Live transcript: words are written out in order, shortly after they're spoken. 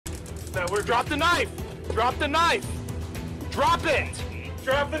Drop the knife! Drop the knife! Drop it!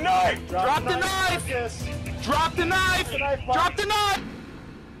 Drop the knife! Drop the knife! Drop the knife! Drop the knife!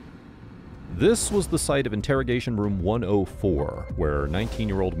 This was the site of interrogation room 104, where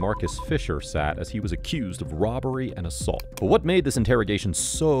 19-year-old Marcus Fischer sat as he was accused of robbery and assault. But what made this interrogation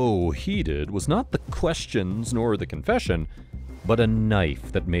so heated was not the questions nor the confession, but a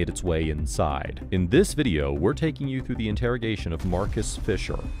knife that made its way inside. In this video, we're taking you through the interrogation of Marcus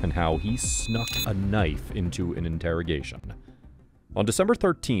Fischer and how he snuck a knife into an interrogation. On December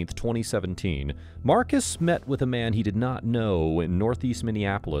 13th, 2017, Marcus met with a man he did not know in Northeast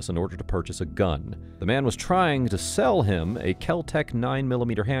Minneapolis in order to purchase a gun. The man was trying to sell him a Kel-Tech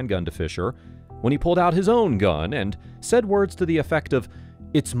 9mm handgun to Fischer when he pulled out his own gun and said words to the effect of,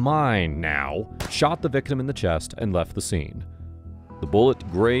 "It's mine now," shot the victim in the chest, and left the scene. The bullet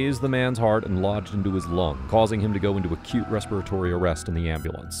grazed the man's heart and lodged into his lung, causing him to go into acute respiratory arrest in the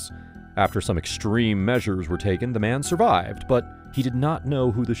ambulance. After some extreme measures were taken, the man survived, but he did not know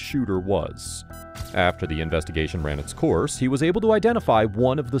who the shooter was. After the investigation ran its course, he was able to identify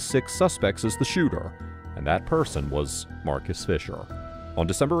one of the 6 suspects as the shooter, and that person was Marcus Fischer. On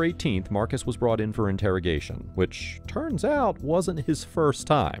December 18th, Marcus was brought in for interrogation, which turns out wasn't his first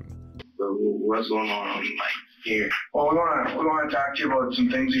time. What's going on here? Well, we want to talk to you about some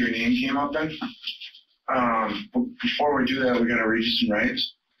things that your name came up in. Before we do that, we got to read you some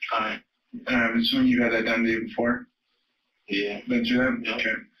rights. Alright. I'm assuming you had that done the day before? Yeah. Been through that? Yeah.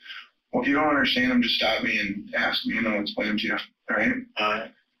 Okay. Well, if you don't understand them, just stop me and ask me and I'll explain them to you. Alright?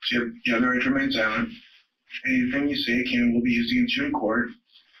 Alright. So you have the right to remain silent. Anything you say can and will be used against you in court.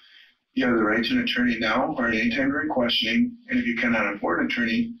 You have the right to an attorney now or at any time during questioning, and if you cannot afford an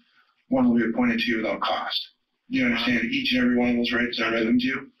attorney, one will be appointed to you without cost. You understand each and every one of those rights? I read them to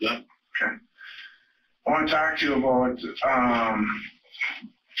you? Yeah. Okay. I want to talk to you about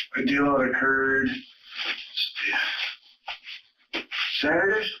a deal that occurred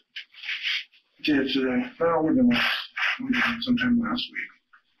Saturday? Yesterday. No, we did sometime last week.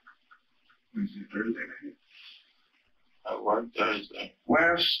 Wednesday, Thursday, maybe. I work Thursday.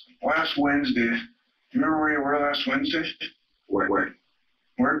 Last Wednesday. You remember where you were last Wednesday? Work.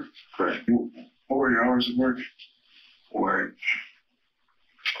 Work? Correct. What were your hours of work? Work.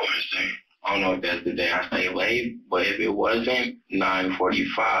 Wednesday. I don't know if that's the day I stay late, but if it wasn't,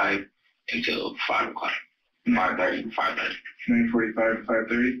 9:45 until 5 o'clock. 5:30. 9:45 to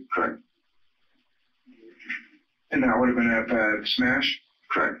 5:30? Correct. And that would have been at that Smash?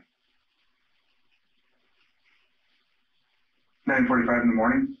 Correct. 9:45 in the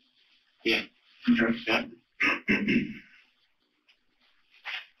morning? Yeah. Okay. Yeah.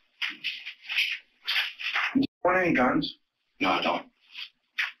 Do you want any guns? No, I don't.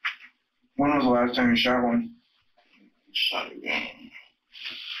 When was the last time you shot one? Shot again.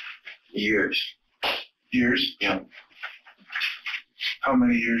 Years. Years? Yeah. How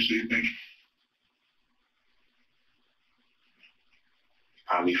many years do you think?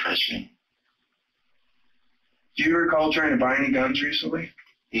 Probably freshman. Do you recall trying to buy any guns recently?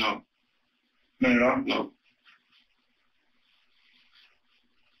 No. Not at all? No.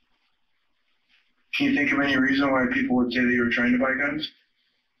 Can you think of any reason why people would say that you were trying to buy guns?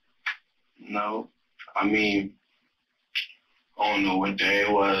 No. I mean, I don't know what day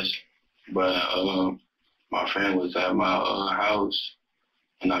it was, but my friend was at my house,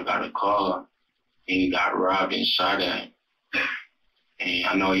 and I got a call, and he got robbed and shot at. And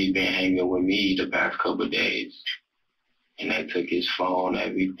I know he's been hanging with me the past couple of days, and they took his phone,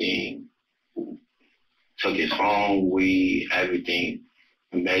 everything. Took his phone, weed, everything.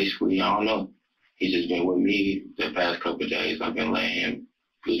 And basically, I don't know. He's just been with me the past couple of days. I've been letting him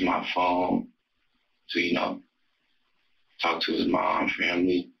use my phone to, talk to his mom,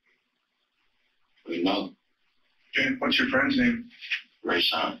 family. Okay, what's your friend's name?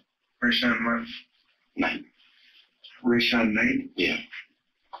 Rayshawn. Rayshawn what? Knight. Rayshawn Knight? Yeah.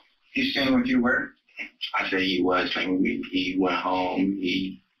 He's staying with you where? I said he was staying with me. He went home.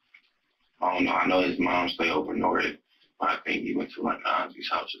 I don't know. I know his mom stayed over north, but I think he went to like auntie's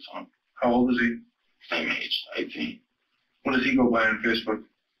house or something. How old is he? Same age, 18. What does he go by on Facebook?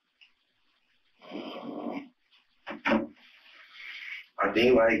 I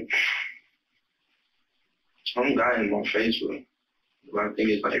think like some guy in my Facebook. I think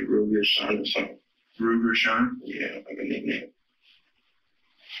it's like Ruger Sean or something. Ruger Sean? Yeah, like a nickname.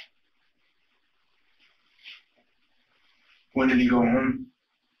 When did he go home?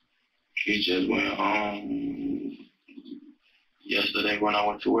 He just went home yesterday when I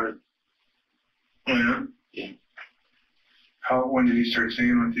went to work. Oh yeah? Yeah. When did he start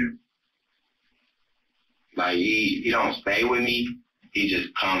staying with you? Like he don't stay with me, he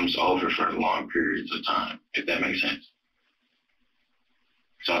just comes over for long periods of time, if that makes sense.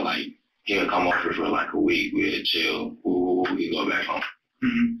 So, like, he'll come over for like a week, we'll chill, we go back home,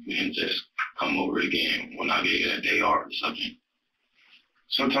 and just come over again when I get a day off or something.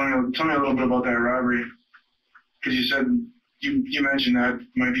 So tell me a little bit about that robbery. Because you said, you mentioned that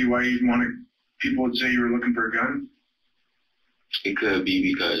might be why you people would say you were looking for a gun. It could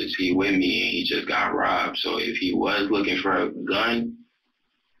be because he with me and he just got robbed. So if he was looking for a gun,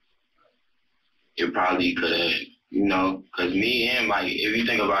 it probably could, you know, because me and him, like, if you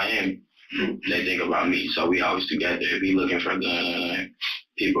think about him, they think about me. So we always together. If he looking for a gun,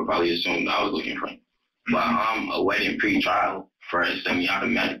 people probably assumed I was looking for him. But I'm awaiting pre-trial for a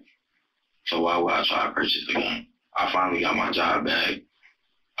semi-automatic. So why would I try to purchase a gun? I finally got my job back.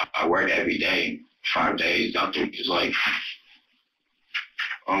 I work every day, 5 days out there. It's like,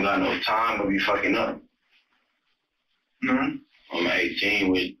 I don't got no time to be fucking up. No? I'm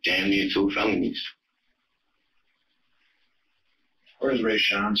 18 with damn near 2 felonies. Where does Ray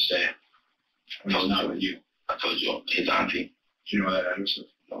Sean stay? When he's not with you. I told you, his auntie. Do you know where that address is?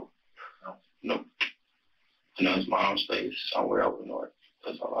 No. I know his mom's place somewhere up north.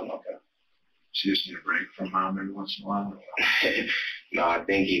 That's all I know. Okay. So you just need a break from mom every once in a while? No, I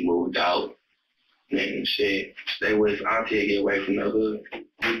think he moved out. And shit, stay with his auntie and get away from the hood.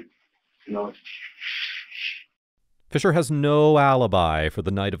 You know? Fischer has no alibi for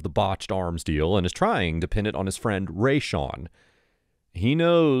the night of the botched arms deal and is trying to pin it on his friend Rayshawn. He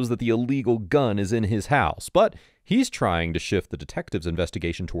knows that the illegal gun is in his house, but he's trying to shift the detective's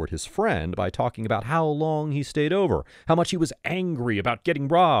investigation toward his friend by talking about how long he stayed over, how much he was angry about getting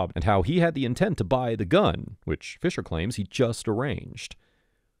robbed, and how he had the intent to buy the gun, which Fischer claims he just arranged.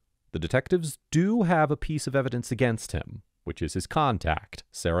 The detectives do have a piece of evidence against him, which is his contact,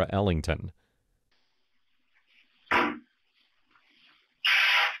 Sarah Ellington.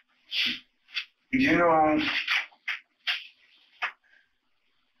 Do you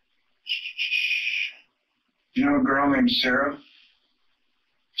know a girl named Sarah?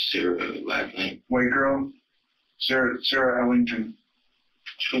 Sarah, last name? White girl? Sarah Ellington.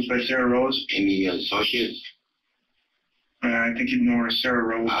 She goes by Sarah Rose. Any associates? I think you know her, Sarah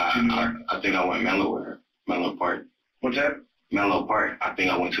Rose. I think I went Menlo Park. What's that? Menlo Park. I think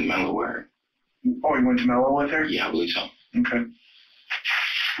I went to Menlo with her. Oh, you went to Menlo with her? Yeah, I believe so. Okay.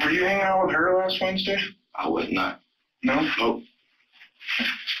 Were you hanging out with her last Wednesday? I was not. No? Nope.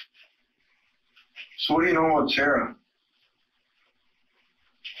 So what do you know about Sarah?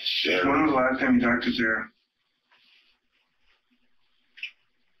 Sarah. When was the last time you talked to Sarah?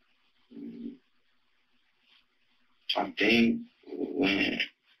 I think when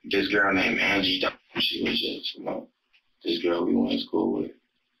this girl named Angie died, she was just, you know, this girl we went to school with.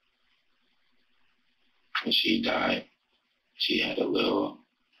 When she died, she had a little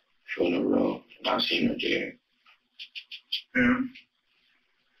funeral, and I seen her there. Yeah.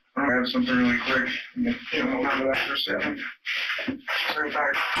 I have something really quick. You know, remember that for a second. Right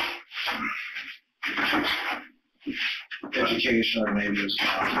back. Education or maybe it's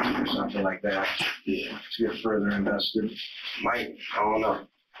or something like that. Yeah. To get further invested. Mike, I don't know.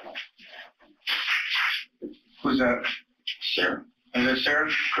 Who's that? Sarah. Is it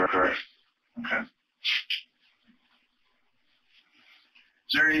Sarah? Correct. Okay.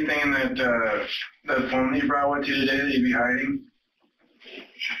 Is there anything in that phone that you brought with you today that you'd be hiding?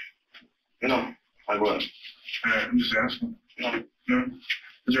 No. Like what? I'm just asking. No. No?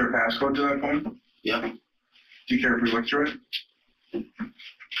 Is there a passcode to that phone? Yeah. Do you care if we look through it?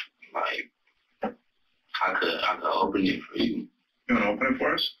 Like, I could open it for you. You want to open it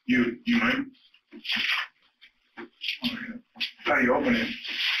for us? You mind? Okay. How do you open it?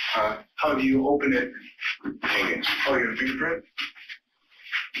 How do you open it? Okay. Oh, you got a fingerprint?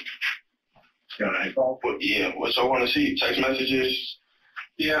 Got an iPhone? But yeah, what I want to see, text messages.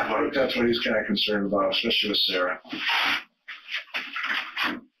 Yeah, I think that's what he's kind of concerned about, especially with Sarah.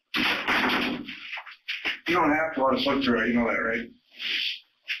 You don't have to let us look through it, you know that, right?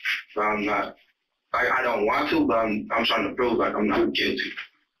 But I'm not. I don't want to, but I'm trying to prove like I'm not guilty.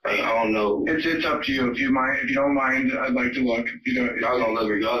 Like, I don't know. It's up to you. If you don't mind, I'd like to look. Y'all gonna look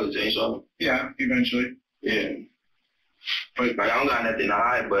regardless, ain't so? Yeah, eventually. Yeah. But like, I don't got nothing to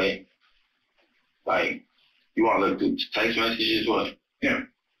hide, but like, you want to look through text messages, what? Yeah.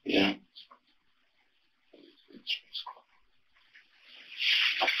 Yeah.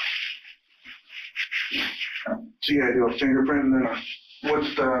 So you gotta do a fingerprint and then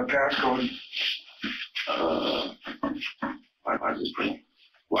what's the passcode? I just put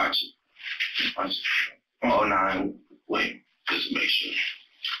watch it. Watch it. 09, wait, just to make sure.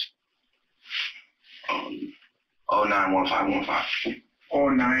 091515.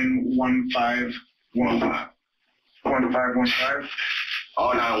 091515. 1515?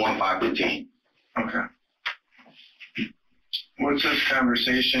 091515. Okay. What's this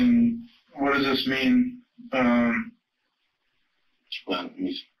conversation? What does this mean? Well, let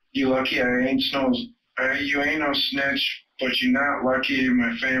me see. You lucky you ain't no snitch, but you not lucky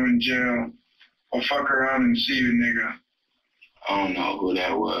my fam in jail. I'll fuck around and see you, nigga. I don't know who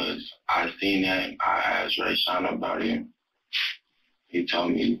that was. I seen that. I asked Ray Sean about it. He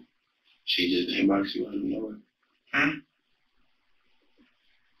told me she just inboxed you out of nowhere.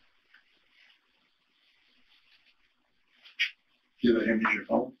 You let him use your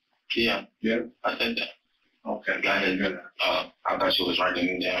phone? Yeah. Yeah. I said that. Okay. Got his, I thought she was writing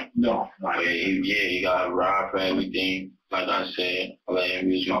him down. No. But he got robbed for everything. Like I said, I let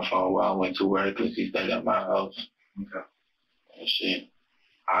him use my phone while I went to work because he stayed at my house. Okay. And shit.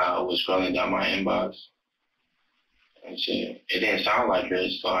 I was scrolling down my inbox. And shit. It didn't sound like her,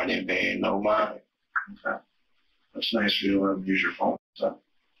 so I didn't pay no mind. Okay. That's nice for you to let him use your phone. So.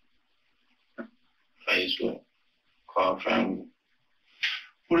 Facebook. Call family.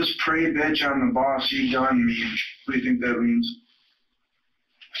 What does pray bitch on the boss you done mean? What do you think that means?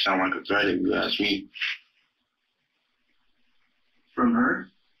 Sound like a threat if you ask me. From her?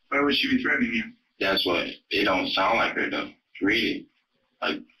 Why would she be threatening you? That's what, it don't sound like her though. Read it.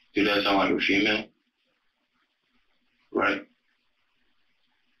 Like, do that sound like a female? Right?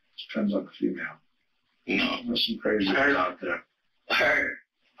 Depends on the female. No. There's some crazy guys out there. Her.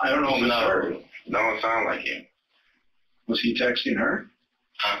 I don't know if it's her. No, don't sound like him. Was he texting her?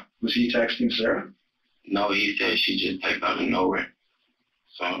 Huh? Was he texting Sarah? No, he said she just texted out of nowhere.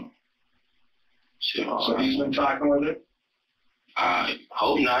 So he's been talking with her? I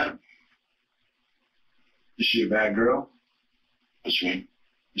hope not. Is she a bad girl? What you mean?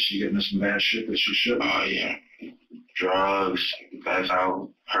 Is she getting into some bad shit that she shouldn't? Oh, yeah. Drugs. That's how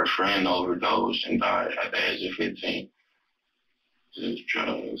her friend overdosed and died at the age of 15. Just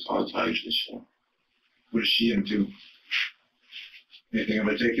drugs, all types of shit. What is she into? Anything in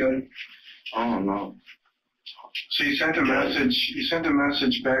particular? I don't know. So you sent a message. You sent a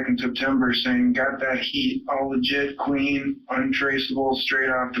message back in September saying, "Got that heat, all legit, clean, untraceable, straight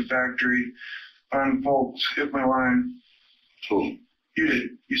off the factory. Fun folks, hit my line." Who? You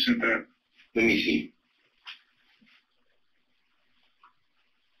did. You sent that. Let me see.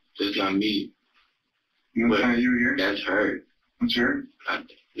 That's not me. That's not you here. That's her. That's her. Let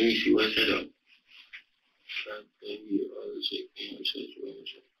me see. What's it up?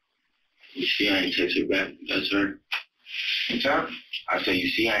 You see, I ain't text her back. That's her. What's that? I said, you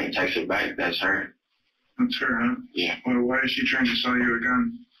see, I ain't text her back. That's her. That's her, huh? Yeah. Well, why is she trying to sell you a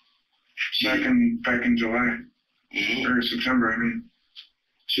gun? Back in July. Mm-hmm. Or September, I mean.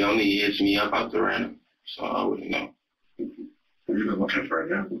 She only hits me up out the random, so I wouldn't know. Have you been looking for a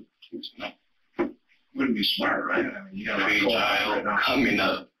gun? No. Wouldn't be smart, right? I mean, you got a Pre-trial right now. coming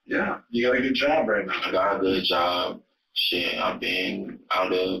up. Yeah, you got a good job right now. I got a good job. Shit, I've been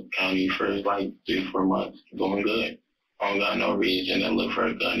out of county for like 3-4 months. Doing good. I don't got no reason to look for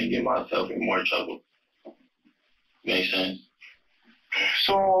a gun and get myself in more trouble. Make sense?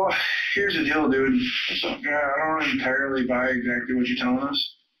 So, here's the deal, dude. What's up? Yeah, I don't entirely buy exactly what you're telling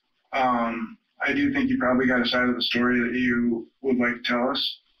us. I do think you probably got a side of the story that you would like to tell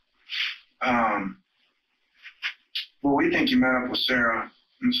us. Well, we think you met up with Sarah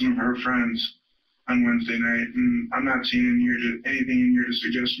and some of her friends on Wednesday night, and I'm not seeing anything in here to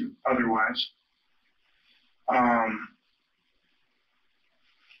suggest otherwise.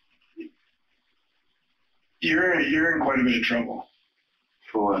 You're in quite a bit of trouble.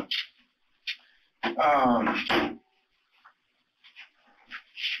 For what?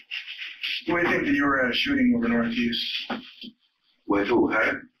 We think that you were at a shooting over Northeast. With who?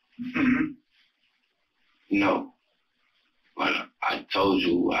 Her? Mm-hmm. No. But I told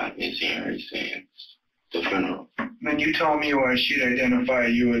you I've been seeing her since the funeral. Then you tell me why she'd identify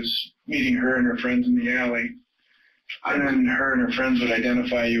you as meeting her and her friends in the alley. And then her and her friends would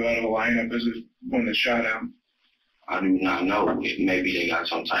identify you out of a lineup as the one that shot him. I do not know. Maybe they got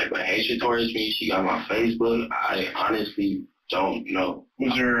some type of hatred towards me. She got my Facebook. I honestly don't know.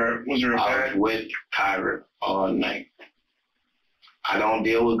 Was there a I was bad? with Kyra all night. I don't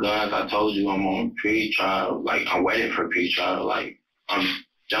deal with guns. I told you I'm on pre-trial. Like, I'm waiting for pre-trial. Like, I'm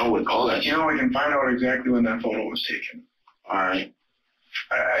done with all that You shit. know, we can find out exactly when that photo was taken. All right.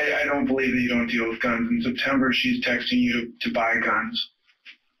 I don't believe that you don't deal with guns. In September, she's texting you to buy guns.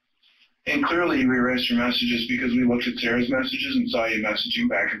 And clearly you erased your messages because we looked at Sarah's messages and saw you messaging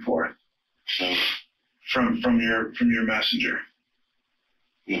back and forth So, from your messenger.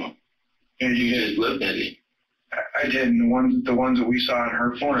 no. And You you just looked at it. I did, and the ones that we saw on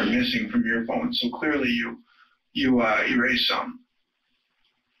her phone are missing from your phone. So clearly you erased some.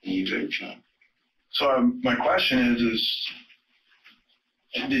 So my question is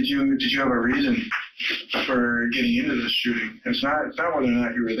did you have a reason for getting into this shooting? It's not whether or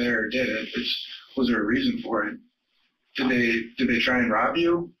not you were there or did it. Was there a reason for it? Did they try and rob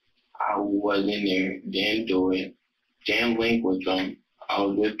you? I wasn't there, didn't do it, didn't link with them. I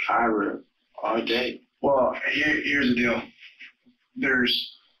was with Kyra all day. Well, here's the deal.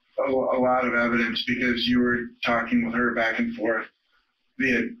 There's a lot of evidence because you were talking with her back and forth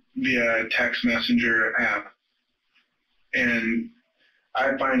via text messenger app. And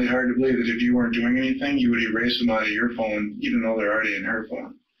I find it hard to believe that if you weren't doing anything, you would erase them out of your phone, even though they're already in her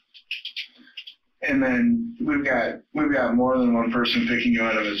phone. And then we've got more than one person picking you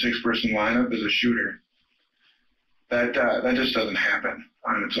out of a 6-person lineup as a shooter. That just doesn't happen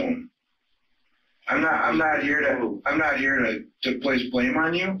on its own. I'm not here to place blame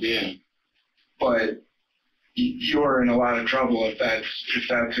on you. Yeah. But you're in a lot of trouble if that's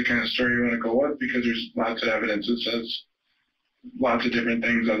the kind of story you want to go with, because there's lots of evidence that says lots of different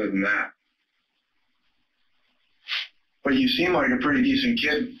things other than that. But you seem like a pretty decent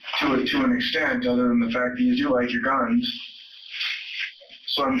kid to an extent, other than the fact that you do like your guns.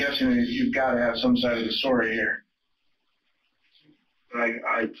 So I'm guessing that you've got to have some side of the story here. Like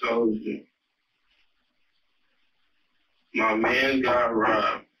I told you, my man got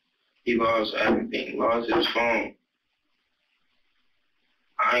robbed. He lost everything, lost his phone.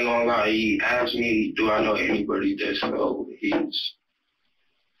 I ain't gonna lie, he asked me, do I know anybody that stole his?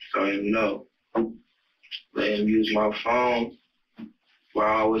 So I didn't know. Let him use my phone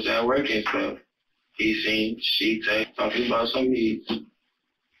while I was at work and stuff. He seen she text talking about some beads.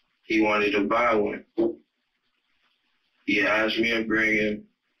 He wanted to buy one. He asked me to bring him.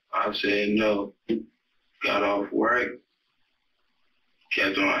 I said no. Got off work.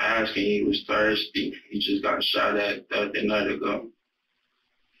 Kept on asking. He was thirsty. He just got shot at the night ago.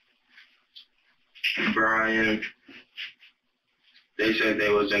 Brian, they said they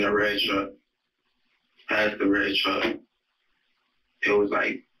was in a red truck. Past the red truck. It was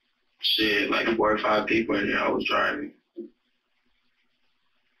like 4 or 5 people in there. I was driving.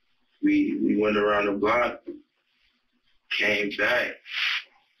 We went around the block, came back.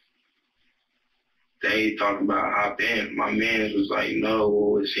 They talking about hop in. My man was like,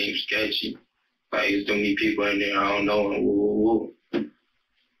 no, it seems sketchy. Like, it's too many people in there, I don't know, and woo.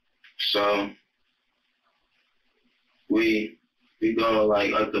 So, we go,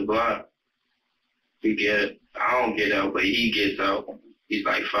 like, up the block. I don't get out, but he gets out. He's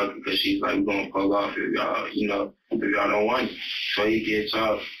like, fuck it, because she's like, we're going to pull off if y'all, if y'all don't want it. So he gets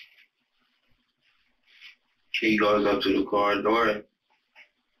out. He goes up to the car door.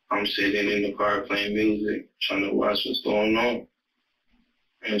 I'm sitting in the car playing music, trying to watch what's going on.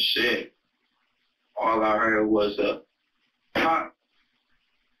 And shit, all I heard was a pop.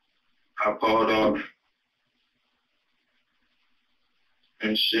 I pulled off.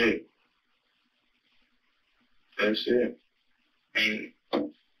 And shit. That's it.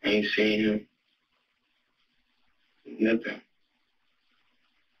 Ain't seen him. Nothing.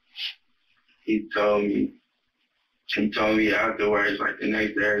 He told me afterwards, like the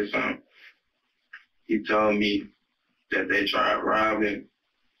next day or something, he told me that they tried to rob him.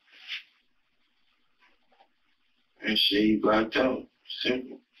 And shit, he blacked out.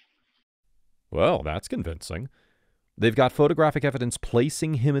 Simple. Well, that's convincing. They've got photographic evidence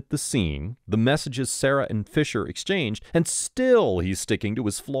placing him at the scene, the messages Sarah and Fisher exchanged, and still he's sticking to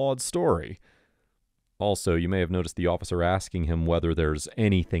his flawed story. Also, you may have noticed the officer asking him whether there's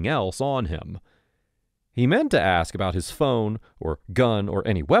anything else on him. He meant to ask about his phone, or gun, or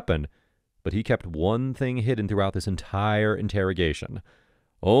any weapon, but he kept one thing hidden throughout this entire interrogation,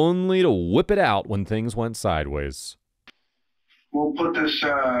 only to whip it out when things went sideways. We'll put this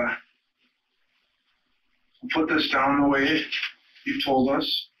down the way you've told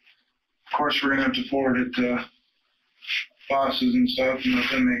us. Of course, we're going to have to forward it to bosses and stuff and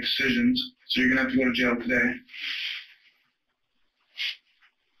let them make decisions. So you're going to have to go to jail today.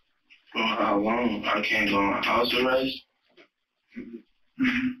 For how long? I can't go on house arrest?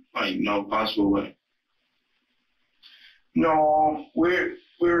 Mm-hmm. Like, no possible way. No, we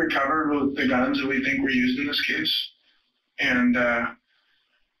recovered the guns that we think were used in this case. And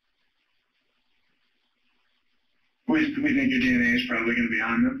we think your DNA is probably going to be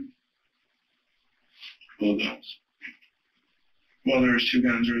on them. Full guns. Well, there was 2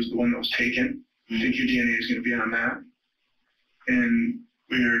 guns. There was the one that was taken. I think your DNA is going to be on that. And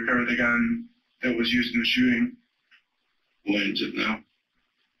we recovered the gun that was used in the shooting. When, just now?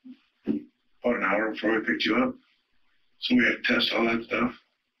 about an hour before we picked you up. So we had to test all that stuff.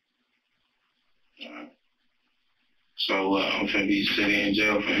 So I'm gonna be sitting in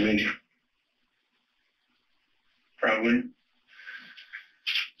jail for a minute. Probably.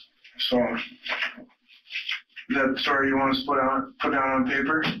 So, is that the story you want us to put down on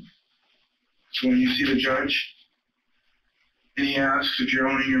paper? So when you see the judge, and he asks if you're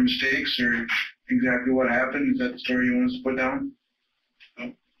owning your mistakes or exactly what happened, is that the story you want us to put down? No.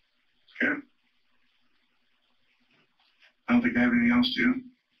 Okay. I don't think I have anything else to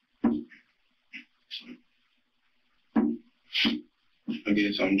do. I'll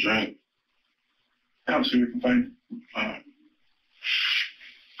get some drink. I'll see what we can find. All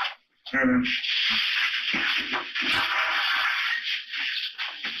right, man.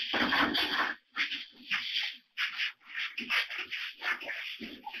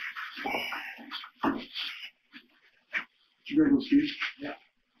 Did you grab those keys? Yeah.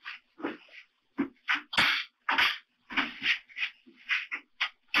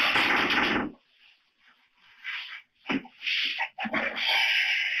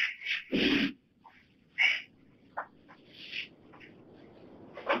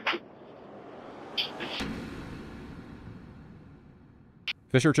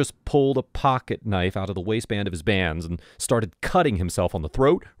 Fischer just pulled a pocket knife out of the waistband of his bands and started cutting himself on the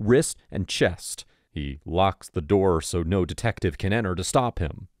throat, wrist, and chest. He locks the door so no detective can enter to stop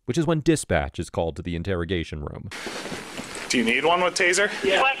him, which is when dispatch is called to the interrogation room. Do you need one with taser?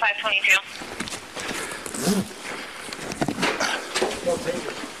 Yeah. 1522.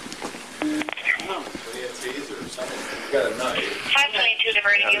 Got a knife. 522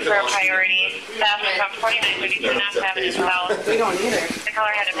 diverting you for a priority. Staff from 4932 Knox Avenue South. We don't either. The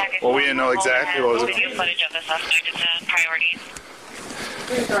caller had a package. Well, we didn't know exactly what was it. Video footage of the suspect. It's a priority.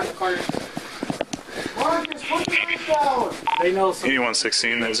 Marcus, put the knife down! They know something.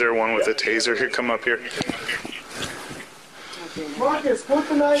 8116, is there one with a taser? Here, come up here. Marcus, put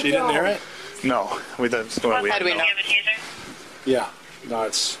the knife down! She didn't hear it? No. How do we know? Do you have a taser? Yeah. No,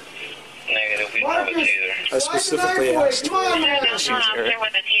 it's... Negative, we don't have a Marcus, taser. I specifically asked. come on, man! There's an officer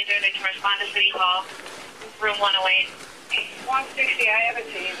with a taser. They can respond to City Hall. Room 108. 160, I have a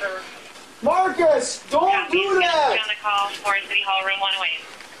taser. Marcus, don't Copy. do that! On the call for City Hall, room 108.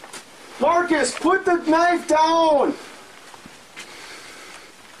 Marcus, put the knife down!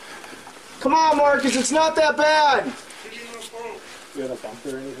 Come on, Marcus, it's not that bad! You had a bump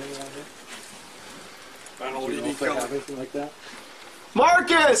or anything around here? I don't know Do you know if they have anything like that?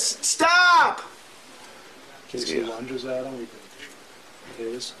 Marcus, stop! In case he lunges at him, we can... Do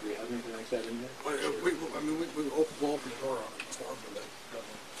we have anything like that in there? We open the door on it.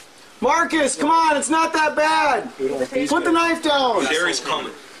 Marcus, come on, it's not that bad! Put the knife down! Gary's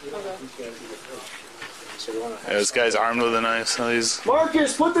coming. So we want to Yeah, this guy's armed with a knife, so he's...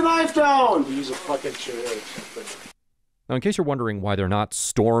 Marcus, put the knife down! use a fucking chair or something. Now, in case you're wondering why they're not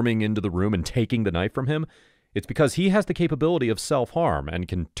storming into the room and taking the knife from him, it's because he has the capability of self-harm and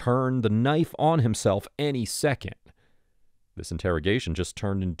can turn the knife on himself any second. This interrogation just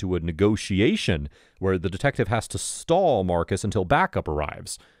turned into a negotiation where the detective has to stall Marcus until backup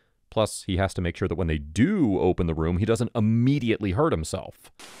arrives. Plus, he has to make sure that when they do open the room, he doesn't immediately hurt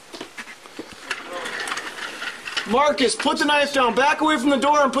himself. Marcus, put the knife down. Back away from the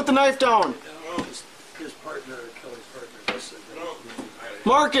door and put the knife down. His partner, Kelly's partner, just said that.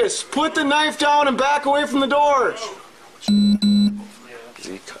 Marcus, put the knife down and back away from the door. Is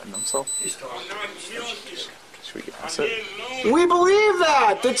he cutting himself? Should we get past it? We believe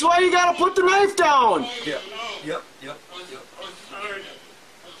that. That's why you gotta put the knife down. Yep.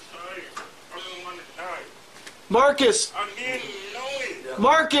 Marcus.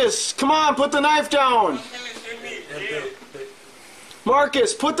 Marcus, come on, put the knife down.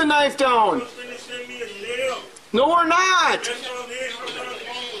 Marcus, put the knife down. No, we're not.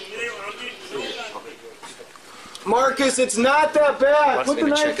 Marcus, it's not that bad. Put the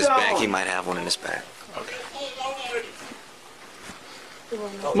knife check his down. bag. He might have one in his bag.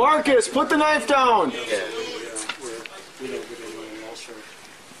 Marcus, put the knife down.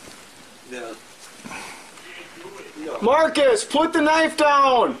 Marcus, put the knife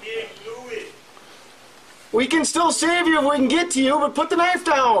down. We can still save you if we can get to you, but put the knife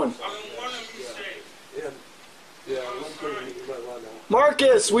down.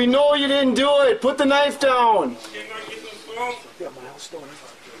 Marcus, we know you didn't do it. Put the knife down.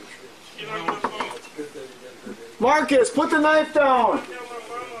 Marcus, put the knife down.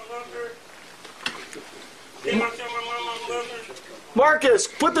 Marcus,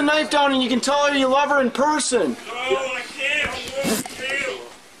 put the knife down and you can tell her you love her in person.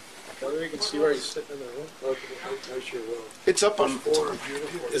 you can see where he's sitting in the room? I sure will. It's up on.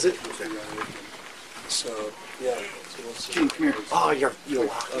 Is it? So, yeah. So we'll see. Come here. Oh, you're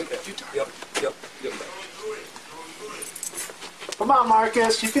Okay. Yep. Come on,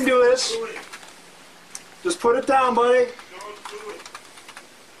 Marcus. You can do this. Just put it down, buddy.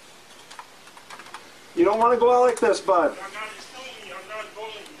 You don't want to go out like this, bud.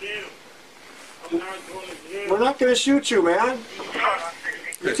 We're not going to shoot you, man.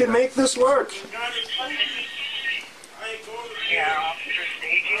 You can make this work. Yeah, officer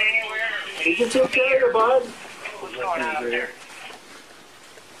staging anywhere? You can take care of it, bud. What's going on up there?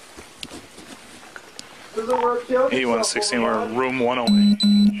 Doesn't work, Joe. 8116, we're room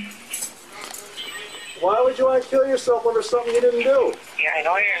 108. Why would you want to kill yourself over something you didn't do? Yeah, I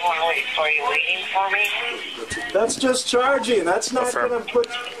know you're going to wait. So are you waiting for me? That's just charging. That's not Affirm. going to put...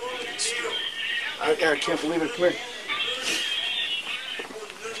 I can't believe it. Come here.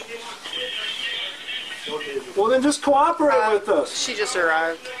 Well, then just cooperate with us. She just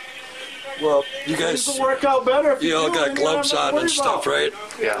arrived. Well, you guys, This will work out better if you all do, got then you don't gloves have to on worry and stuff, about it. right?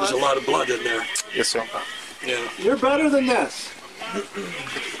 Yeah. There's a lot of blood in there. Yes, sir. Yeah. You're better than this.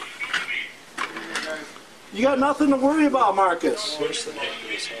 You got nothing to worry about, Marcus. Where's the name of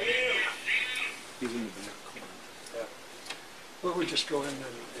this house? He's in the back corner. Yeah. Well, we just go in and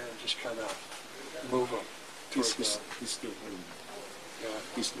just kind of move him. He's still hurting. Yeah,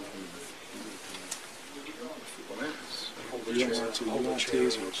 he's still hurting. Hold the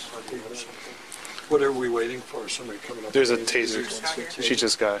tasers. What are we waiting for? Somebody coming up? There's a with taser. She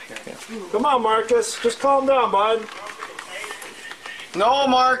just got here. Yeah. Come on, Marcus. Just calm down, bud. No,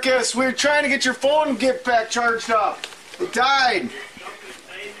 Marcus. We were trying to get your phone back charged up. It died.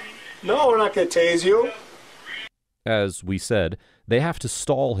 No, we're not going to tase you. As we said, they have to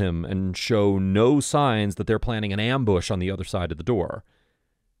stall him and show no signs that they're planning an ambush on the other side of the door.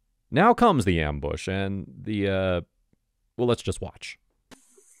 Now comes the ambush, and the, well, let's just watch.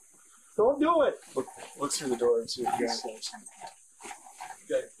 Don't do it. Look through the door and see if he's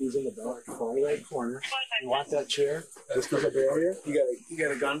okay, he's in the back, far right corner. You want that chair? This is a barrier. You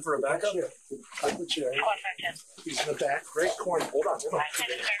got a gun for a backup? Cut the chair. He's in the back, right corner. Hold on.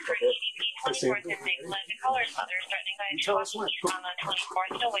 Tell us when.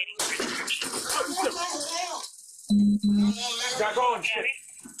 Got going.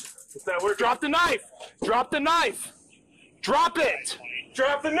 Drop the knife. Drop the knife. Drop it.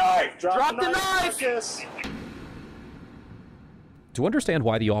 Drop the knife. Drop the knife. To understand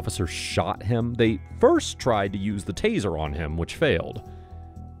why the officer shot him, they first tried to use the taser on him, which failed.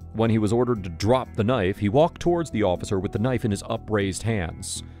 When he was ordered to drop the knife, he walked towards the officer with the knife in his upraised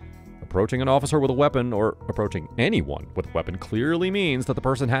hands. Approaching an officer with a weapon, or approaching anyone with a weapon, clearly means that the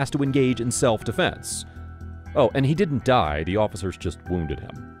person has to engage in self-defense. Oh, and he didn't die, the officers just wounded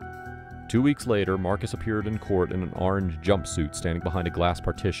him. 2 weeks later, Marcus appeared in court in an orange jumpsuit standing behind a glass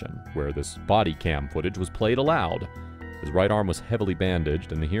partition, where this body cam footage was played aloud. His right arm was heavily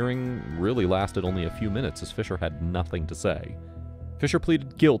bandaged, and the hearing really lasted only a few minutes as Fischer had nothing to say. Fischer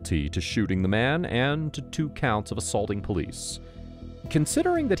pleaded guilty to shooting the man and to 2 counts of assaulting police.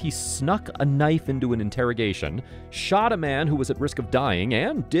 Considering that he snuck a knife into an interrogation, shot a man who was at risk of dying,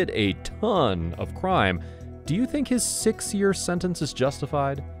 and did a ton of crime, do you think his 6-year sentence is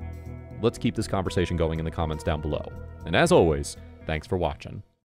justified? Let's keep this conversation going in the comments down below. And as always, thanks for watching.